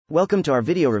Welcome to our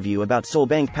video review about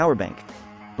SolBank Power Bank.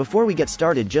 Before we get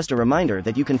started, just a reminder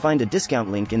that you can find a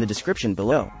discount link in the description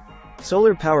below.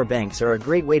 Solar power banks are a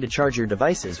great way to charge your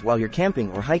devices while you're camping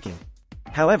or hiking.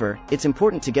 However, it's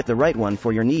important to get the right one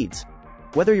for your needs.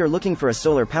 Whether you're looking for a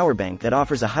solar power bank that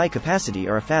offers a high capacity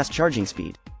or a fast charging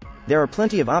speed, there are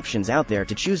plenty of options out there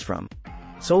to choose from.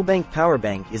 SolBank Power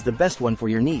Bank is the best one for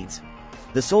your needs.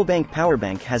 The SolBank Power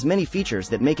Bank has many features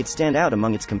that make it stand out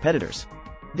among its competitors.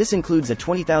 This includes a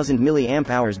 20,000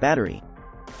 mAh battery,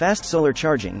 fast solar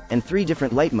charging, and 3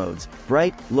 different light modes: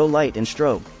 bright, low light, and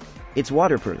strobe. It's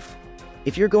waterproof.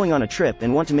 If you're going on a trip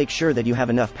and want to make sure that you have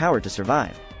enough power to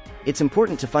survive, it's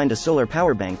important to find a solar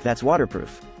power bank that's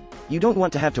waterproof. You don't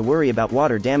want to have to worry about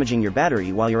water damaging your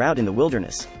battery while you're out in the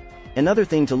wilderness. Another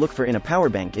thing to look for in a power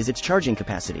bank is its charging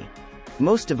capacity.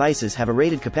 Most devices have a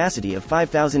rated capacity of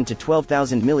 5,000 to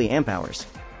 12,000 mAh.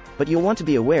 But you'll want to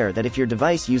be aware that if your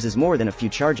device uses more than a few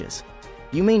charges,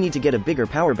 you may need to get a bigger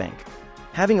power bank.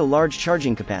 Having a large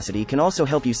charging capacity can also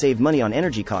help you save money on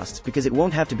energy costs because it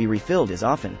won't have to be refilled as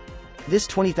often. This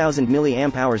 20,000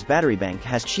 mAh battery bank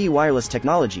has Qi wireless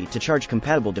technology to charge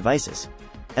compatible devices,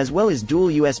 as well as dual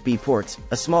USB ports,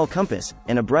 a small compass,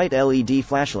 and a bright LED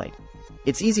flashlight.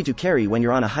 It's easy to carry when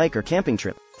you're on a hike or camping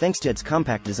trip, thanks to its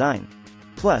compact design.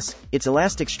 Plus, its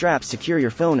elastic straps secure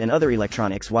your phone and other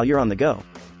electronics while you're on the go,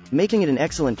 making it an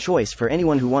excellent choice for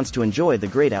anyone who wants to enjoy the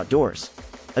great outdoors.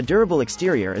 A durable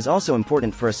exterior is also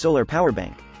important for a solar power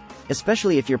bank,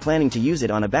 especially if you're planning to use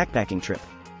it on a backpacking trip.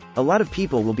 A lot of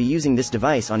people will be using this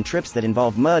device on trips that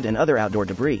involve mud and other outdoor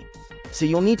debris, so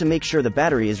you'll need to make sure the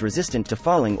battery is resistant to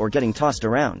falling or getting tossed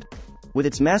around. With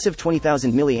its massive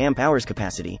 20,000 mAh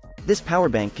capacity, this power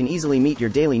bank can easily meet your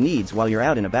daily needs while you're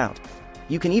out and about.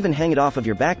 You can even hang it off of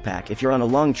your backpack if you're on a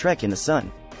long trek in the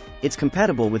sun. It's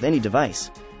compatible with any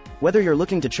device. Whether you're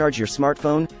looking to charge your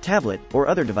smartphone, tablet, or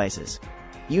other devices,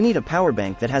 you need a power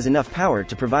bank that has enough power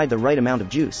to provide the right amount of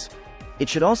juice. It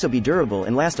should also be durable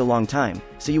and last a long time,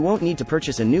 so you won't need to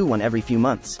purchase a new one every few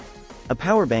months. A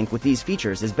power bank with these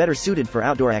features is better suited for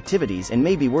outdoor activities and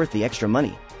may be worth the extra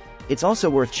money. It's also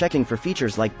worth checking for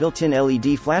features like built-in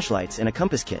LED flashlights and a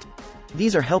compass kit.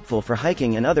 These are helpful for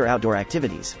hiking and other outdoor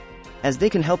activities, as they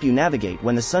can help you navigate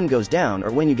when the sun goes down or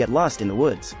when you get lost in the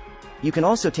woods. You can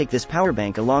also take this power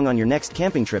bank along on your next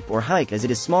camping trip or hike, as it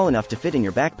is small enough to fit in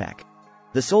your backpack.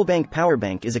 The SolBank Power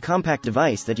Bank is a compact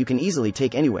device that you can easily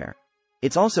take anywhere.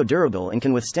 It's also durable and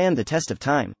can withstand the test of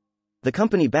time. The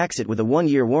company backs it with a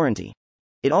 1-year warranty.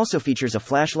 It also features a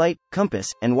flashlight,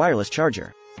 compass, and wireless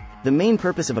charger. The main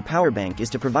purpose of a power bank is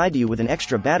to provide you with an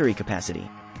extra battery capacity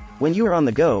when you are on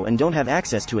the go and don't have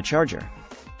access to a charger.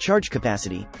 Charge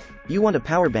capacity. You want a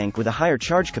power bank with a higher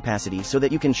charge capacity so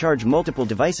that you can charge multiple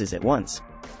devices at once.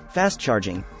 Fast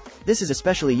charging. This is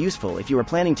especially useful if you are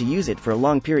planning to use it for a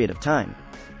long period of time,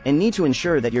 and need to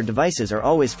ensure that your devices are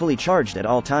always fully charged at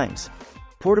all times.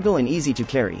 Portable and easy to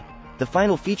carry. The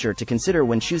final feature to consider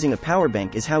when choosing a power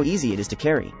bank is how easy it is to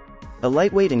carry. A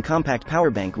lightweight and compact power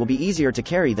bank will be easier to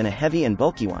carry than a heavy and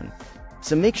bulky one,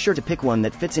 so make sure to pick one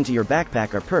that fits into your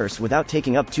backpack or purse without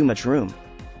taking up too much room.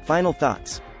 Final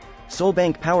thoughts.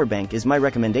 SolBank Power Bank is my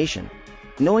recommendation.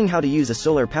 Knowing how to use a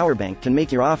solar power bank can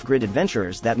make your off-grid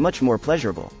adventures that much more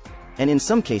pleasurable, and in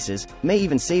some cases, may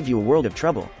even save you a world of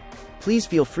trouble. Please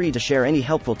feel free to share any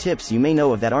helpful tips you may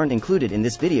know of that aren't included in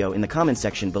this video in the comment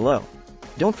section below.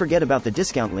 Don't forget about the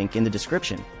discount link in the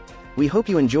description. We hope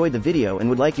you enjoyed the video and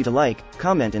would like you to like,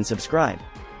 comment, and subscribe.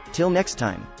 Till next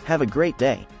time, have a great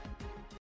day.